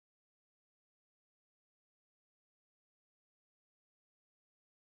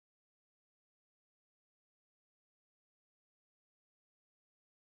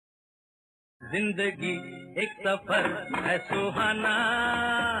जिंदगी एक सफर है सुहाना,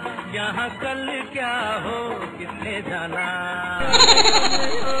 यहाँ कल क्या हो किसने जाना।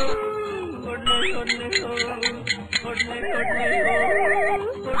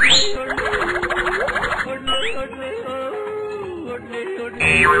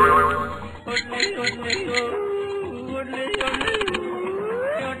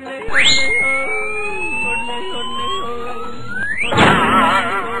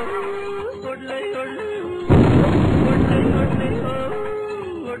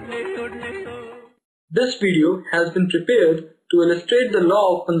 This video has been prepared to illustrate the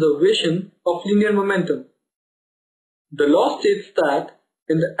law of conservation of linear momentum. The law states that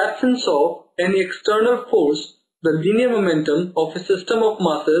in the absence of any external force, the linear momentum of a system of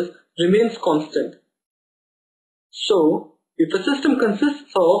masses remains constant. So, if a system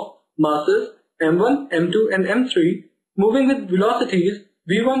consists of masses m1, m2 and m3 moving with velocities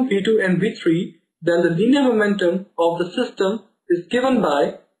v1, v2 and v3, then the linear momentum of the system is given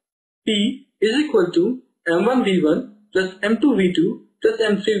by P is equal to m1 v1 plus m2 v2 plus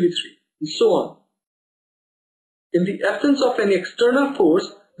m3 v3 and so on. In the absence of any external force,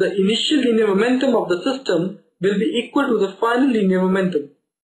 the initial linear momentum of the system will be equal to the final linear momentum.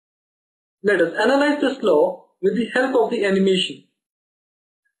 Let us analyze this law with the help of the animation.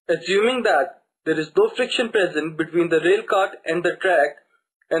 Assuming that there is no friction present between the rail cart and the track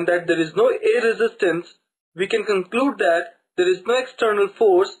and that there is no air resistance, we can conclude that there is no external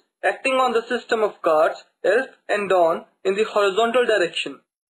force acting on the system of carts L and on in the horizontal direction.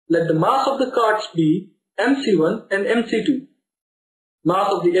 Let the mass of the carts be mc1 and mc2,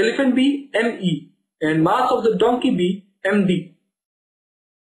 mass of the elephant be me, and mass of the donkey be md.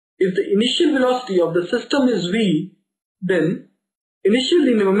 If the initial velocity of the system is v, then initial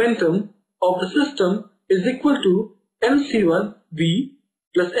linear momentum of the system is equal to mc1 v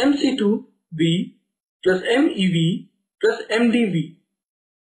plus mc2 v plus mev plus mdv.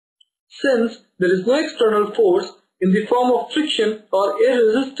 Since there is no external force in the form of friction or air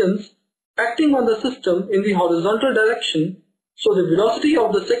resistance acting on the system in the horizontal direction, so the velocity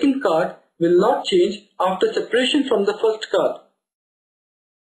of the second cart will not change after separation from the first cart.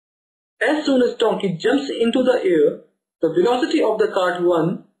 As soon as donkey jumps into the air, the velocity of the cart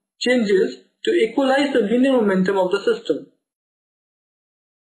 1 changes to equalize the linear momentum of the system.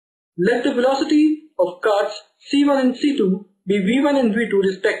 Let the velocity of carts C1 and C2 be V1 and V2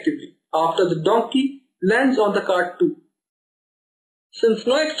 respectively after the donkey lands on the cart 2. Since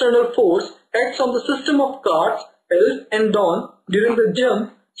no external force acts on the system of carts L and on during the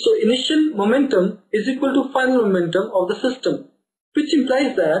jump, so initial momentum is equal to final momentum of the system, which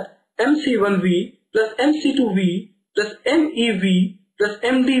implies that mc1v plus mc2v plus mev plus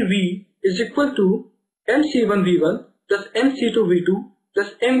mdv is equal to mc1v1 plus mc2v2 plus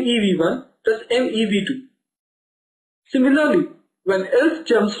mev1 plus mev2. Similarly, when L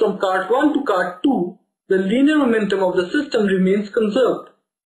jumps from cart 1 to cart 2, the linear momentum of the system remains conserved.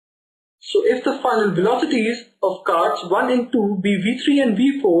 So if the final velocities of carts 1 and 2 be v3 and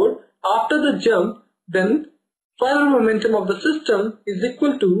v4 after the jump, then final momentum of the system is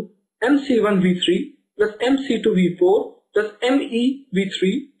equal to mc1v3 plus mc2v4 plus mev3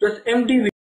 plus mdv.